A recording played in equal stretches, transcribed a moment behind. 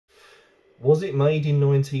Was it made in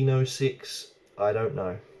 1906? I don't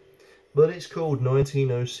know. But it's called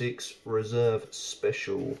 1906 Reserve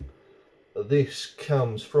Special. This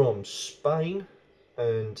comes from Spain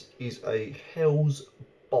and is a Hell's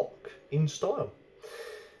Bock in style.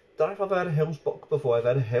 Don't know if I've had a Hell's Bock before. I've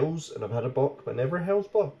had a Hell's and I've had a Bock, but never a Hell's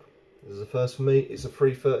Bock. This is the first for me. It's a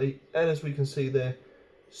 330, and as we can see there,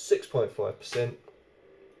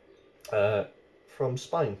 6.5% from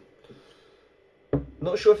Spain.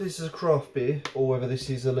 Not sure if this is a craft beer or whether this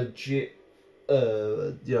is a legit,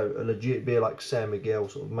 a legit beer like San Miguel,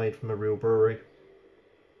 sort of made from a real brewery.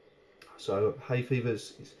 So hay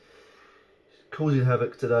fever's causing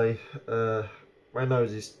havoc today. My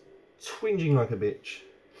nose is twinging like a bitch.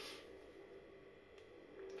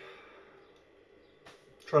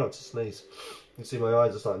 Try not to sneeze. You can see my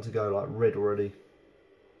eyes are starting to go like red already.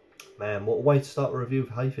 Man, what a way to start a review of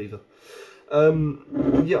hay fever.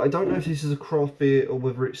 Yeah, I don't know if this is a craft beer or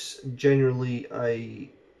whether it's generally a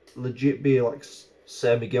legit beer like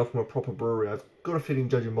San Miguel from a proper brewery. I've got a feeling,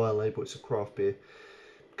 judging by the label, it's a craft beer.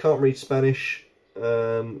 Can't read Spanish.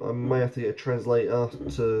 I may have to get a translator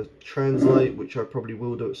to translate, which I probably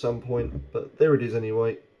will do at some point, but there it is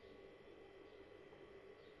anyway.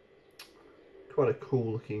 Quite a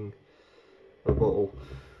cool looking bottle.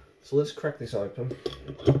 So let's crack this open.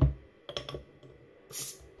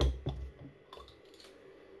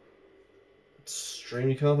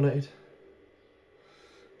 Extremely carbonated.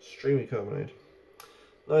 Extremely carbonated.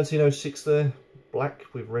 1906 there, black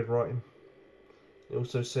with red writing. It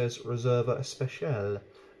also says Reserva Special.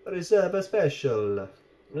 Reserva Special.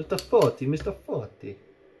 Mr. Forti, Mr. Forti.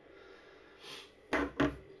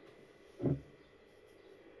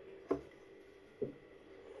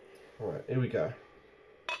 Alright, here we go.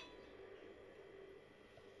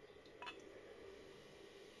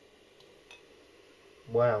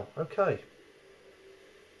 Wow, okay.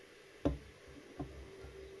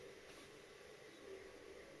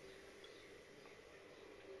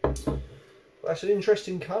 That's an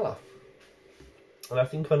interesting colour, and I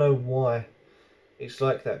think I know why it's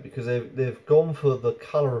like that, because they've gone for the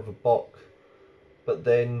colour of a bock, but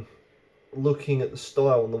then looking at the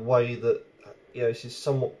style and the way that, you know, this is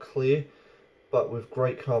somewhat clear but with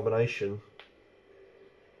great carbonation.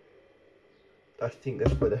 I think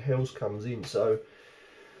that's where the Hells comes in. So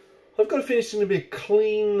I've got a feeling it's going to be a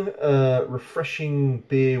clean, refreshing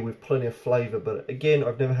beer with plenty of flavour. But again,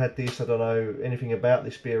 I've never had this. I don't know anything about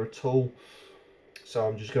this beer at all. So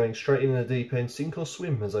I'm just going straight in the deep end, sink or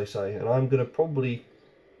swim, as they say. And I'm going to probably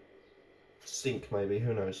sink, maybe.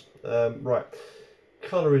 Who knows? Right.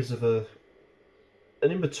 Colour is of an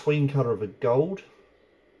in-between colour of a gold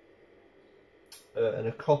and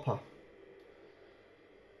a copper.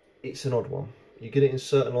 It's an odd one. You get it in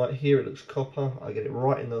certain light. Here it looks copper. I get it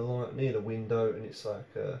right in the light near the window, and it's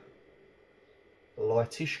like a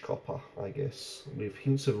lightish copper, I guess, with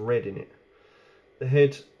hints of red in it. The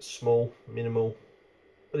head, small, minimal,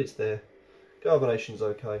 but it's there. Carbonation's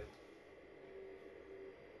okay.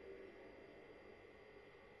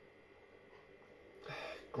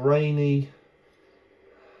 Grainy,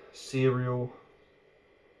 cereal.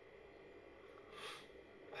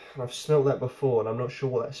 And I've smelled that before, and I'm not sure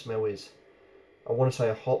what that smell is. I want to say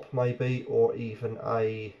a hop, maybe, or even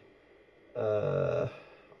a, I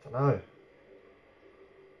don't know,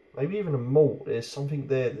 maybe even a malt. There's something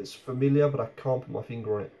there that's familiar, but I can't put my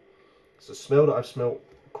finger on it. It's a smell that I've smelled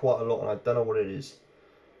quite a lot, and I don't know what it is.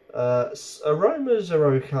 Aromas are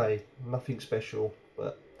okay, nothing special,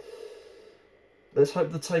 but let's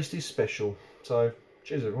hope the taste is special. So,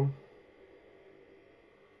 cheers everyone.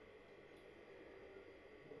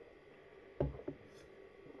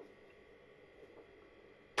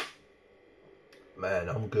 Man,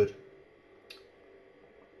 I'm good.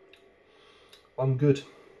 I'm good.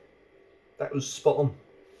 That was spot on.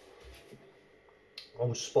 I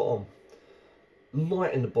was spot on.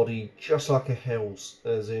 Light in the body, just like a Hell's,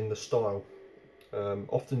 as in the style.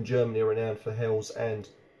 Often Germany are renowned for Hell's and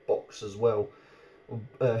Bocks as well.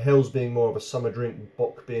 Hell's being more of a summer drink,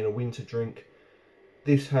 Bock being a winter drink.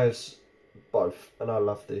 This has both, and I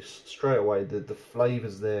love this. Straight away, the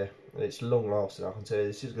flavour's there, and it's long lasting. I can tell you,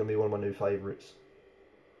 this is going to be one of my new favourites.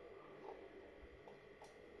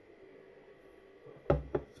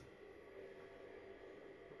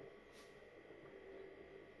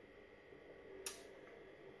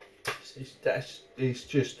 It's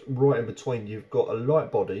just right in between. You've got a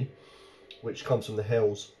light body, which comes from the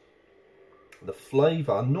Hells. The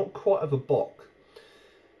flavour, not quite of a Bock.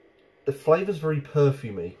 The flavour's very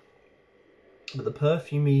perfumey, but the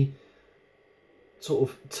perfumey sort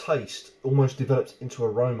of taste almost develops into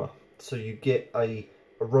aroma. So you get a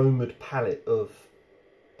aromaed palette of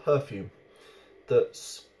perfume.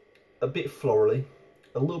 that's a bit florally,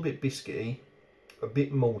 a little bit biscuity, a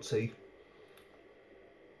bit malty,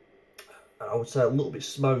 and I would say a little bit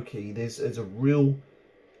smoky. There's a real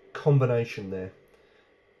combination there.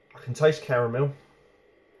 I can taste caramel,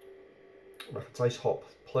 I can taste hop,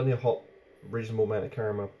 plenty of hop, reasonable amount of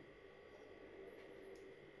caramel.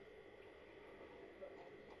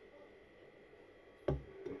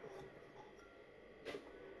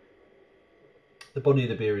 The body of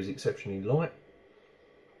the beer is exceptionally light.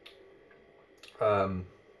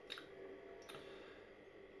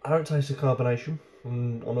 I don't taste the carbonation.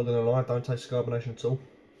 I'm not going to lie, I don't taste the carbonation at all.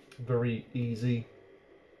 Very easy,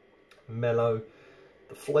 mellow.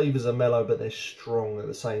 The flavours are mellow, but they're strong at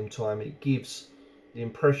the same time. It gives the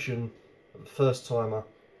impression of the first timer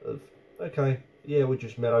of, okay, yeah, we're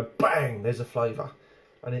just mellow. Bang! There's a flavour.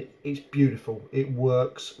 And it's beautiful. It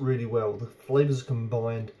works really well. The flavours are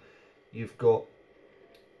combined. You've got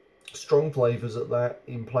strong flavours at that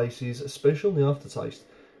in places, especially on the aftertaste.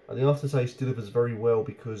 And the aftertaste delivers very well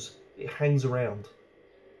because it hangs around.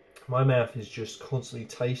 My mouth is just constantly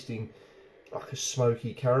tasting like a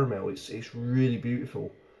smoky caramel. It's really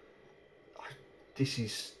beautiful. This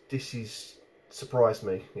is surprised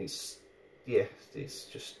me. It's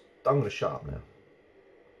just, I'm gonna shut up now.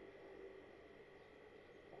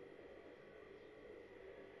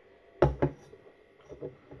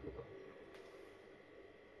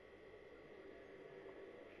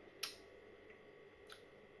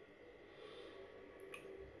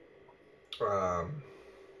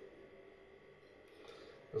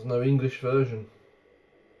 There's no English version.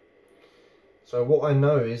 So what I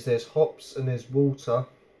know is there's hops and there's water.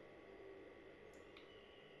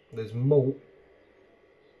 There's malt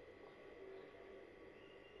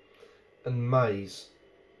and maize.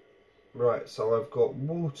 Right, so I've got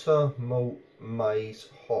water, malt, maize,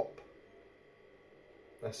 hop.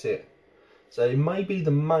 That's it. So it may be the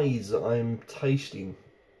maize that I'm tasting.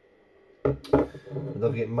 And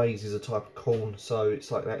don't forget, maize is a type of corn, so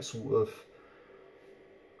it's like that sort of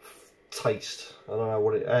taste. I don't know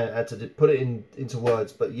what I had to put it into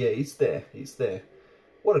words, but yeah, it's there. It's there.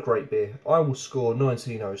 What a great beer. I will score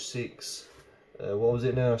 1906. What was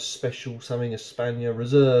it now? Special something, Espana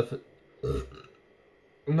Reserve.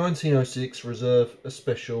 1906 Reserve, a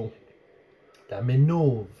special. La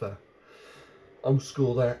Minerva. I will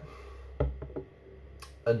score that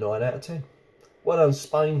a 9 out of 10. Well done,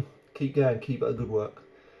 Spain. Keep going, keep up the good work.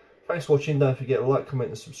 Thanks for watching. Don't forget to like, comment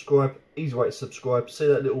and subscribe. Easy way to subscribe. See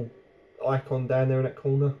that little icon down there in that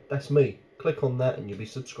corner? That's me. Click on that and you'll be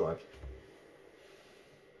subscribed.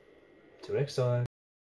 Till next time.